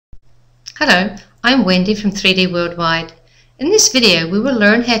Hello, I'm Wendy from 3D Worldwide. In this video we will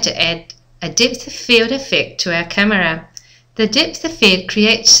learn how to add a depth of field effect to our camera. The depth of field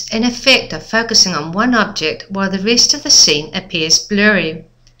creates an effect of focusing on one object while the rest of the scene appears blurry.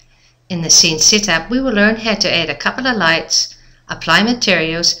 In the scene setup we will learn how to add a couple of lights, apply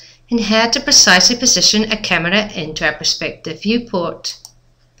materials, and how to precisely position a camera into our perspective viewport.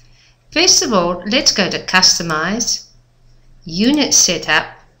 First of all, let's go to Customize, Unit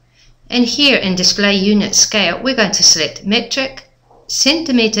Setup, and here in Display Unit Scale we're going to select Metric,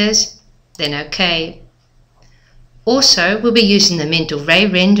 Centimeters, then OK. Also we'll be using the mental ray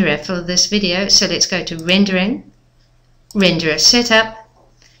renderer for this video, so let's go to Rendering, Renderer Setup,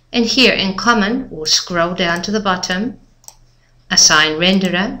 and here in Common we'll scroll down to the bottom, Assign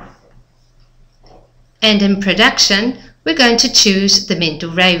Renderer, and in Production we're going to choose the mental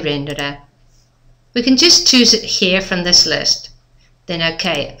ray renderer. We can just choose it here from this list. Then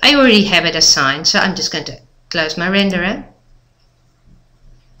OK, I already have it assigned, so I'm just going to close my renderer.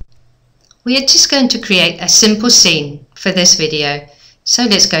 We are just going to create a simple scene for this video. So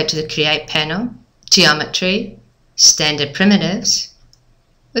let's go to the Create panel, Geometry, Standard Primitives.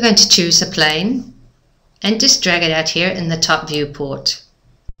 We're going to choose a plane and just drag it out here in the top viewport.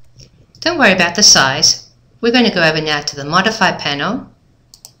 Don't worry about the size. We're going to go over now to the Modify panel,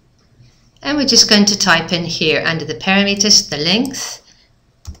 and we're just going to type in here under the parameters the length,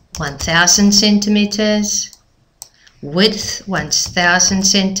 1000 centimeters, width 1000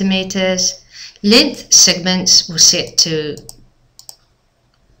 centimeters, length segments we'll set to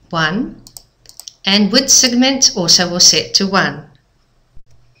 1, and width segments also will set to 1.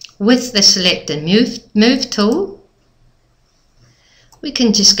 With the Select and Move tool, we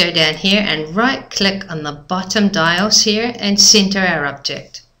can just go down here and right click on the bottom dials here and center our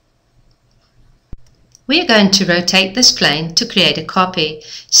object. We are going to rotate this plane to create a copy.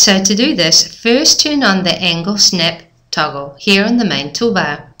 So to do this, first turn on the Angle Snap toggle here on the main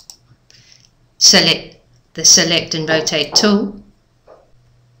toolbar. Select the Select and Rotate tool.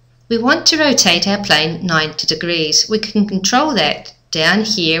 We want to rotate our plane 90 degrees. We can control that down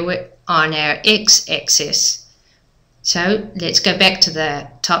here on our X-axis. So let's go back to the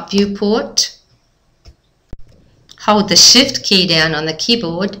top viewport. Hold the Shift key down on the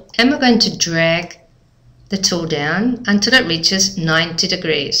keyboard and we're going to drag the tool down until it reaches 90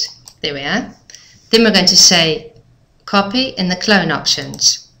 degrees. There we are. Then we're going to say Copy in the Clone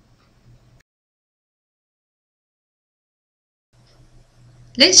options.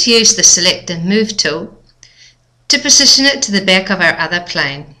 Let's use the Select and Move tool to position it to the back of our other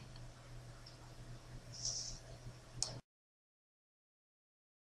plane.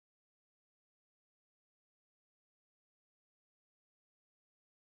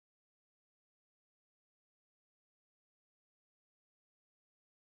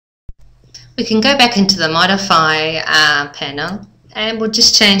 We can go back into the Modify panel and we'll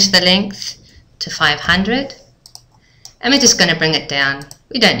just change the length to 500, and we're just going to bring it down.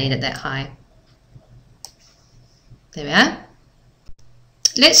 We don't need it that high. There we are.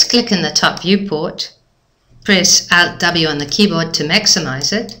 Let's click in the top viewport, press Alt-W on the keyboard to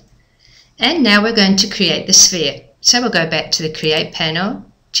maximize it, and now we're going to create the sphere. So we'll go back to the Create panel,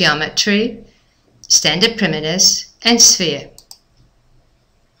 Geometry, Standard Primitives, and Sphere.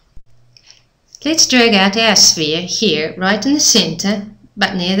 Let's drag out our sphere here, right in the center,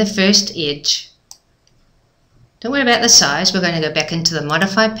 but near the first edge. Don't worry about the size. We're going to go back into the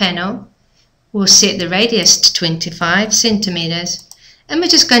Modify panel. We'll set the radius to 25 centimeters, and we're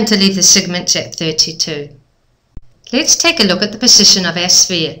just going to leave the segments at 32. Let's take a look at the position of our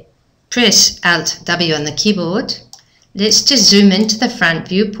sphere. Press Alt-W on the keyboard. Let's just zoom into the front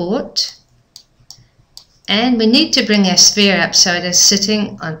viewport. And we need to bring our sphere up so it is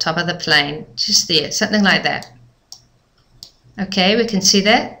sitting on top of the plane, just there, something like that. Okay, we can see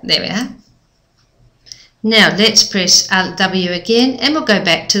that. There we are. Now let's press Alt-W again and we'll go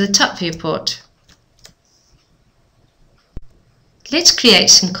back to the top viewport. Let's create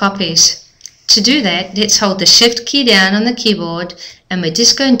some copies. To do that, let's hold the Shift key down on the keyboard and we're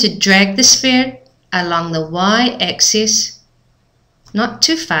just going to drag the sphere along the Y-axis, not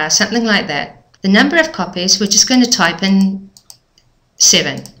too far, something like that. The number of copies, we're just going to type in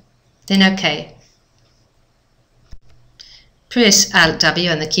 7, then OK. Press Alt-W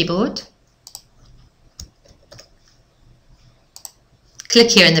on the keyboard.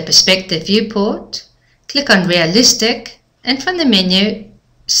 Click here in the Perspective viewport, click on Realistic, and from the menu,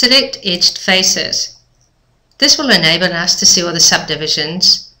 select Edged Faces. This will enable us to see all the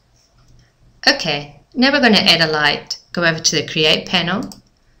subdivisions. OK, now we're going to add a light. Go over to the Create panel,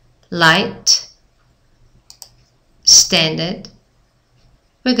 Light, Standard,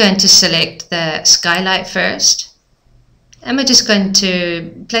 we're going to select the skylight first, and we're just going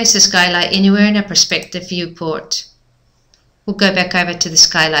to place the skylight anywhere in our perspective viewport. We'll go back over to the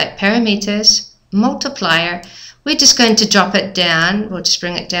skylight parameters, multiplier. We're just going to drop it down. We'll just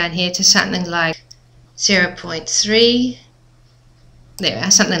bring it down here to something like 0.3. There we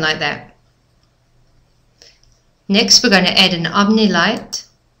are, something like that. Next, we're going to add an omni light.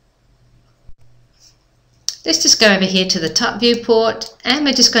 Let's just go over here to the top viewport, and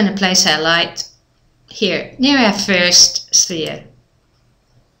we're just going to place our light here near our first sphere.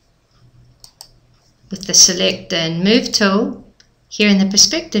 With the select and move tool, here in the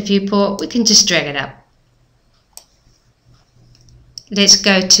perspective viewport, we can just drag it up. Let's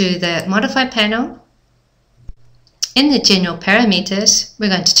go to the modify panel. In the general parameters, we're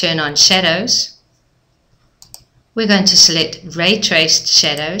going to turn on shadows. We're going to select ray traced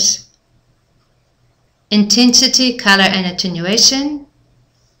shadows, intensity, color and attenuation.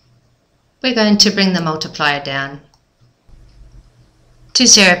 We're going to bring the multiplier down to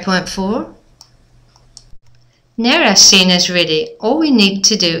 0.4. Now our scene is ready. All we need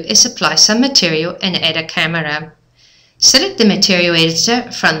to do is apply some material and add a camera. Select the material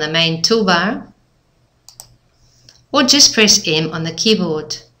editor from the main toolbar, or just press M on the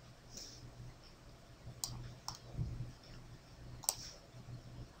keyboard.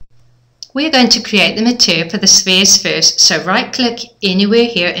 We're going to create the material for the spheres first, so right click anywhere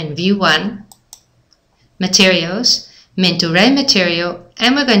here in View 1, Materials, Mental Ray Material,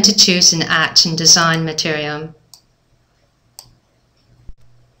 and we're going to choose an Arch and Design material.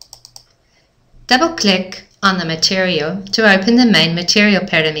 Double click on the material to open the main material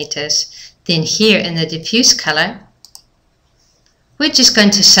parameters. Then here in the diffuse color, we're just going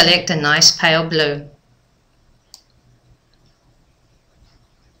to select a nice pale blue.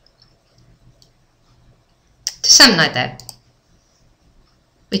 Something like that.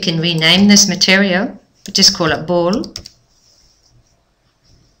 We can rename this material. We just call it ball.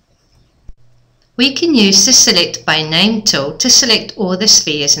 We can use the select by name tool to select all the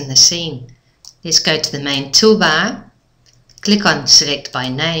spheres in the scene. Let's go to the main toolbar, click on select by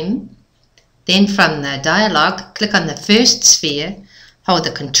name, then from the dialog click on the first sphere, hold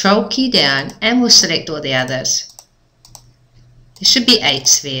the control key down and we'll select all the others. There should be 8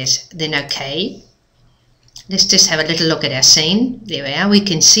 spheres, then OK. Let's just have a little look at our scene. There we are, we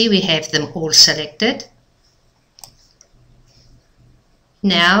can see we have them all selected.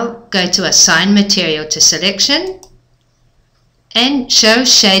 Now go to assign material to selection and show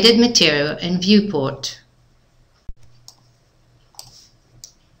shaded material in viewport.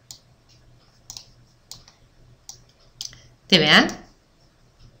 There we are.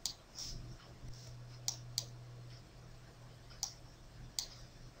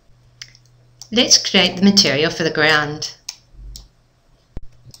 Let's create the material for the ground.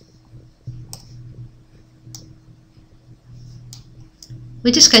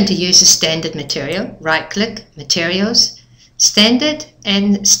 We're just going to use a standard material. Right click, Materials, Standard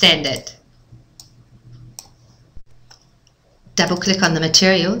and Standard. Double click on the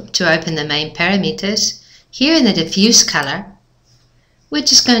material to open the main parameters. Here in the diffuse color, we're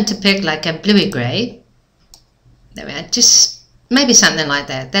just going to pick like a bluey grey. There we are, just maybe something like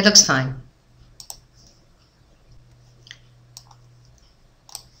that. That looks fine.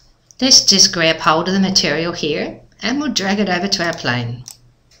 Let's just grab hold of the material here and we'll drag it over to our plane.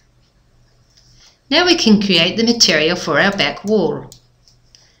 Now we can create the material for our back wall.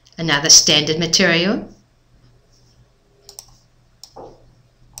 Another standard material.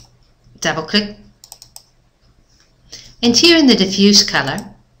 Double click. And here in the diffuse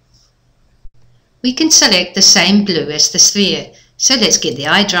color, we can select the same blue as the sphere. So let's get the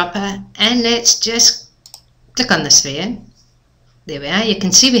eyedropper and let's just click on the sphere. There we are, you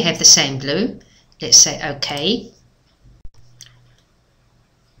can see we have the same blue. Let's say OK.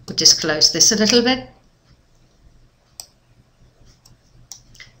 We'll just close this a little bit.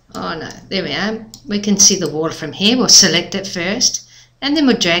 Oh no, there we are. We can see the wall from here. We'll select it first and then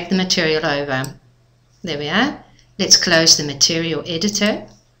we'll drag the material over. There we are. Let's close the material editor.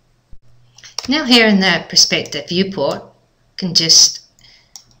 Now here in the perspective viewport, we can just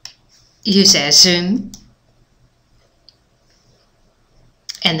use our zoom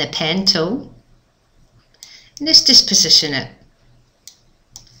and the pan tool. Let's just position it.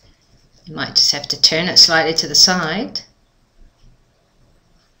 You might just have to turn it slightly to the side.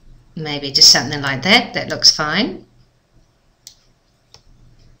 Maybe just something like that. That looks fine.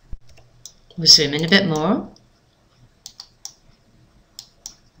 We'll zoom in a bit more.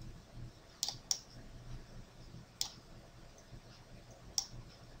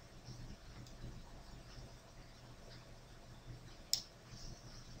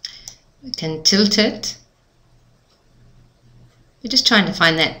 We can tilt it. We're just trying to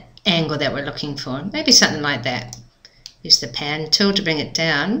find that angle that we're looking for. Maybe something like that. Use the pan tool to bring it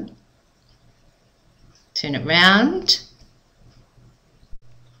down. Turn it round.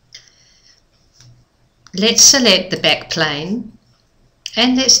 Let's select the back plane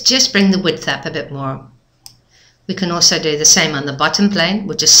and let's just bring the width up a bit more. We can also do the same on the bottom plane.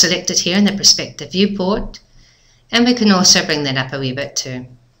 We'll just select it here in the perspective viewport, and we can also bring that up a wee bit too.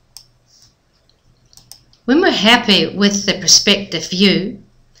 When we're happy with the perspective view,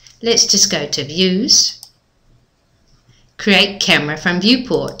 let's just go to Views, Create Camera from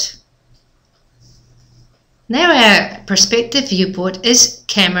Viewport. Now our perspective viewport is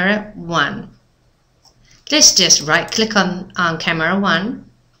Camera 1. Let's just right click on Camera 1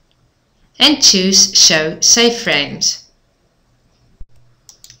 and choose Show Save Frames.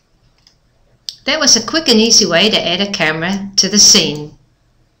 That was a quick and easy way to add a camera to the scene.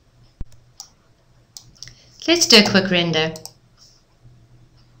 Let's do a quick render.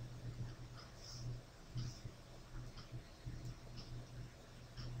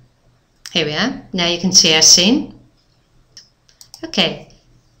 Here we are. Now you can see our scene. Okay,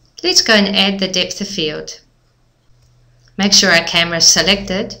 let's go and add the depth of field. Make sure our camera is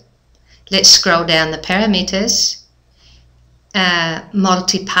selected. Let's scroll down the parameters.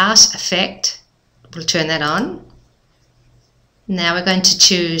 Multi-pass effect. We'll turn that on. Now we're going to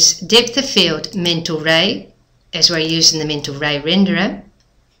choose depth of field mental ray, as we're using the mental ray renderer.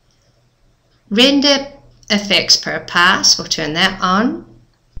 Render effects per pass. We'll turn that on.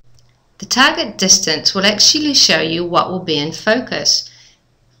 The target distance will actually show you what will be in focus.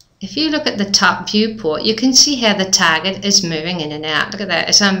 If you look at the top viewport, you can see how the target is moving in and out. Look at that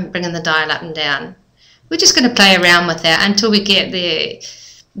as I'm bringing the dial up and down. We're just going to play around with that until we get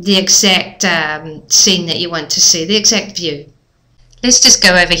the exact scene that you want to see, the exact view. Let's just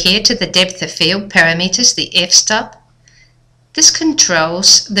go over here to the depth of field parameters, the f-stop. This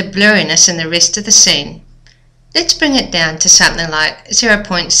controls the blurriness in the rest of the scene. Let's bring it down to something like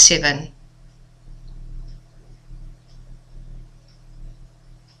 0.7.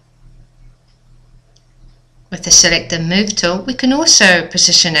 With the Select and Move tool, we can also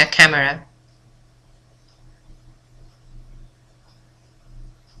position our camera.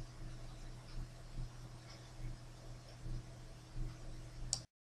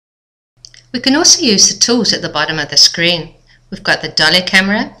 We can also use the tools at the bottom of the screen. We've got the dolly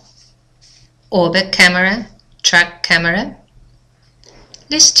camera, orbit camera, truck camera.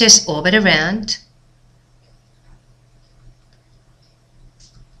 Let's just orbit around.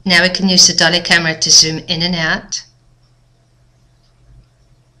 Now we can use the dolly camera to zoom in and out.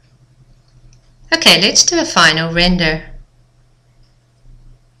 Okay, let's do a final render.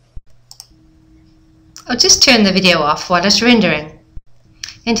 I'll just turn the video off while it's rendering.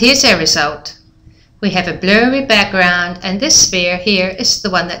 And here's our result. We have a blurry background and this sphere here is the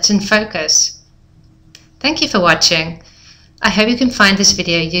one that's in focus. Thank you for watching. I hope you can find this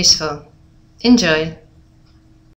video useful. Enjoy.